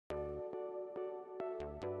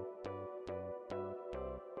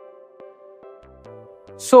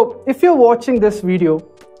So if you're watching this video,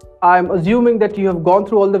 I'm assuming that you have gone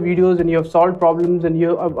through all the videos and you have solved problems and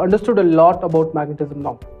you have understood a lot about magnetism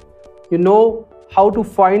now. You know how to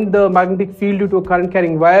find the magnetic field due to a current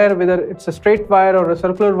carrying wire, whether it's a straight wire or a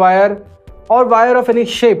circular wire or wire of any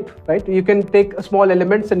shape, right? You can take small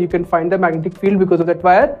elements and you can find the magnetic field because of that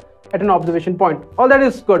wire at an observation point. All that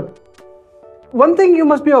is good. One thing you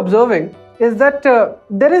must be observing is that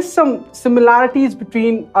there is some similarities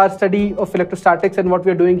between our study of electrostatics and what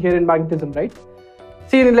we are doing here in magnetism, right?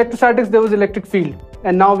 See, in electrostatics, there was electric field,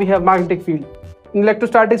 and now we have magnetic field. In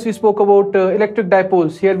electrostatics, we spoke about electric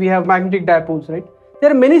dipoles. Here we have magnetic dipoles, right? There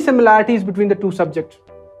are many similarities between the two subjects.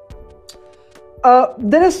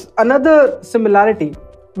 There is another similarity,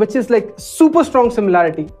 which is like super strong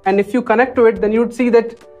similarity. And if you connect to it, then you would see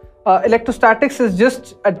that electrostatics is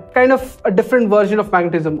just a kind of a different version of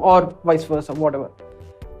magnetism, or vice versa, whatever.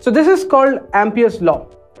 So this is called Ampere's law,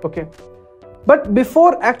 okay? But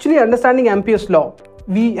before actually understanding Ampere's law,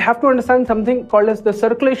 we have to understand something called as the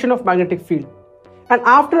circulation of magnetic field. And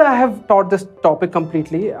after I have taught this topic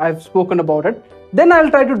completely, I've spoken about it, then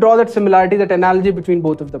I'll try to draw that similarity, that analogy between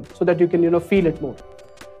both of them, so that you can, feel it more.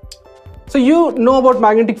 So you know about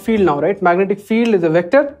magnetic field now, right? Magnetic field is a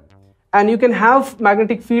vector, and you can have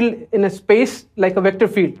magnetic field in a space like a vector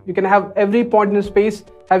field. You can have every point in a space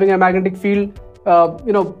having a magnetic field.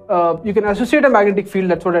 You can associate a magnetic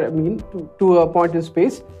field, that's what I mean, to a point in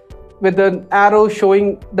space, with an arrow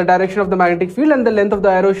showing the direction of the magnetic field and the length of the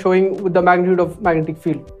arrow showing with the magnitude of magnetic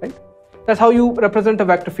field, right? That's how you represent a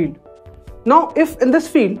vector field. Now, if in this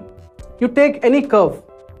field, you take any curve,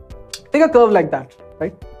 take a curve like that,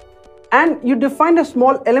 right? And you define a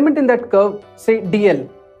small element in that curve, say dl,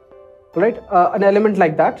 right? An element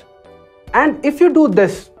like that. And if you do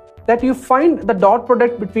this, that you find the dot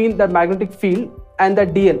product between the magnetic field and the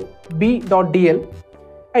dl, b dot dl,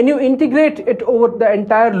 and you integrate it over the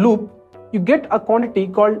entire loop, you get a quantity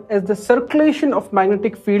called as the circulation of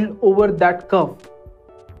magnetic field over that curve.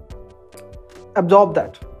 Absorb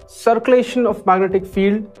that. Circulation of magnetic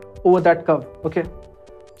field over that curve, okay?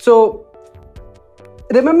 So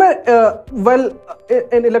remember,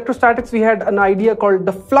 in electrostatics, we had an idea called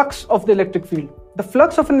the flux of the electric field. The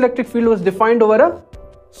flux of an electric field was defined over a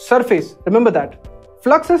surface. Remember that.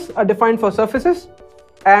 Fluxes are defined for surfaces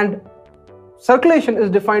and circulation is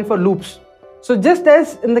defined for loops. So just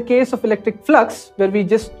as in the case of electric flux, where we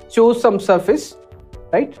just chose some surface,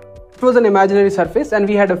 right? It was an imaginary surface and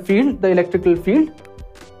we had a field, the electrical field,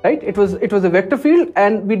 right? It was a vector field,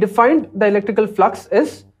 and we defined the electrical flux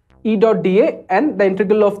as E dot dA and the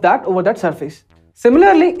integral of that over that surface.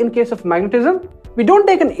 Similarly, in case of magnetism, we don't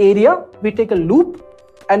take an area, we take a loop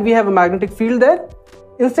and we have a magnetic field there.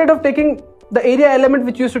 Instead of taking the area element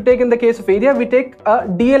which used to take in the case of area, we take a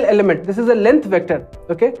dl element. This is a length vector,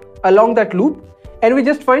 okay, along that loop, and we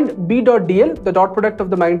just find b dot dl, the dot product of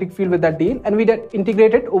the magnetic field with that dl, and we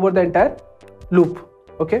integrate it over the entire loop,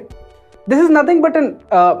 okay. This is nothing but an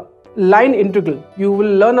line integral. You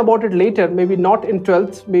will learn about it later, maybe not in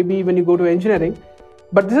 12th, maybe when you go to engineering,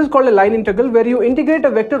 but this is called a line integral, where you integrate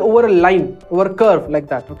a vector over a line, over a curve like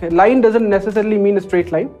that, okay. Line doesn't necessarily mean a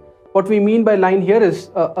straight line. What we mean by line here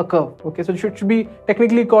is a curve, okay. So it should be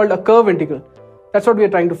technically called a curve integral. That's what we are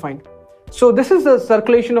trying to find. So this is the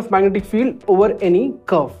circulation of magnetic field over any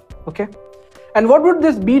curve, okay. And what would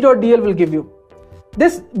this b dot dl will give you?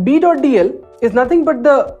 This b dot dl is nothing but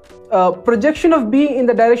the projection of b in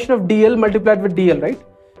the direction of dl multiplied with dl, right?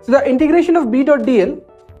 So the integration of b dot dl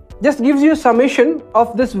just gives you a summation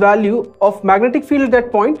of this value of magnetic field at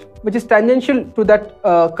that point, which is tangential to that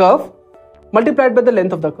curve, multiplied by the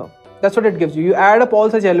length of the curve. That's what it gives you. You add up all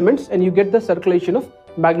such elements and you get the circulation of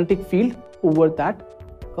magnetic field over that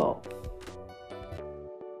curve.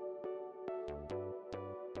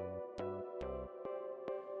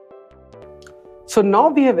 So now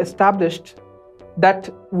we have established that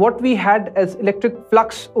what we had as electric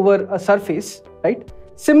flux over a surface, right?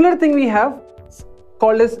 Similar thing we have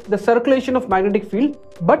called as the circulation of magnetic field,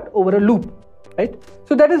 but over a loop, right?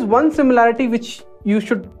 So that is one similarity which you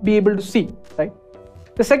should be able to see, right?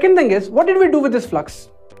 The second thing is, what did we do with this flux?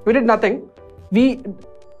 We did nothing. We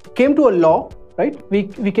came to a law, right?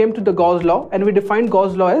 We came to the Gauss Law, and we defined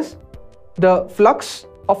Gauss Law as the flux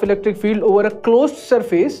of electric field over a closed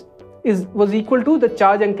surface was equal to the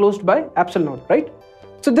charge enclosed by epsilon naught, right?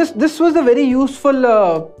 So this was a very useful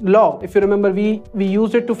law. If you remember, we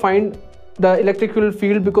used it to find the electrical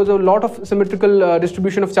field because of a lot of symmetrical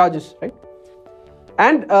distribution of charges, right?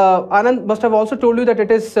 And Anand must have also told you that it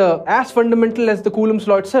is as fundamental as the Coulomb's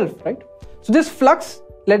law itself, right? So this flux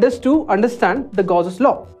led us to understand the Gauss's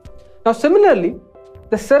law. Now similarly,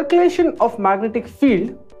 the circulation of magnetic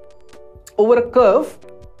field over a curve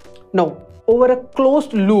Now, over a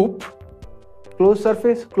closed loop, closed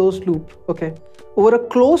surface, closed loop, okay, over a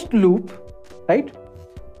closed loop, right,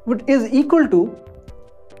 which is equal to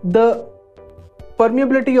the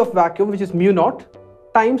permeability of vacuum, which is mu naught,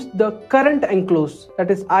 times the current enclosed, that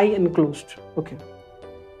is I enclosed. Okay,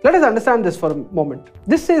 let us understand this for a moment.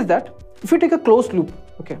 This says that if you take a closed loop,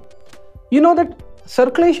 okay, you know that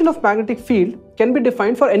circulation of magnetic field can be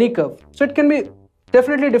defined for any curve. So it can be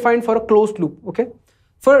definitely defined for a closed loop. Okay,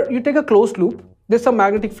 for you take a closed loop, there's some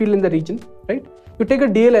magnetic field in the region, right? You take a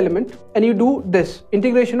dl element and you do this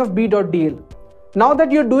integration of b dot dl. Now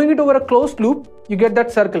that you're doing it over a closed loop, you get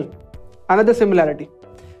that circle, another similarity.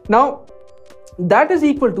 Now that is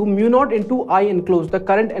equal to mu naught into I enclosed, the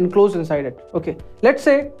current enclosed inside it. Okay, let's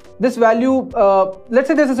say this value, let's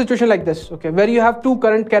say there's a situation like this, okay, where you have two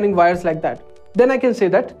current carrying wires like that. Then I can say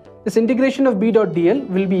that this integration of b dot dl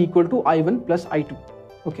will be equal to I1 plus I2.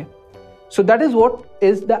 Okay, so that is what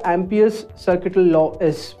is the Ampere's circuital law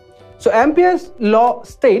is. So Ampere's law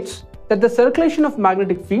states that the circulation of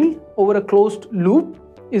magnetic field over a closed loop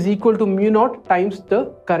is equal to mu naught times the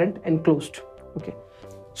current enclosed. Okay,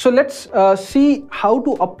 so let's see how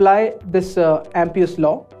to apply this Ampere's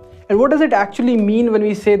law, and what does it actually mean when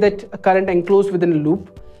we say that a current enclosed within a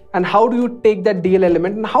loop, and how do you take that dl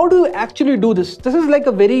element, and how do you actually do this? This is like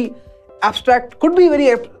a very abstract, could be very,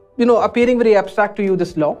 appearing very abstract to you,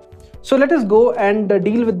 this law. So let us go and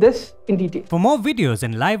deal with this in detail. For more videos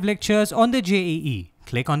and live lectures on the JEE,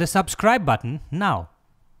 click on the subscribe button now.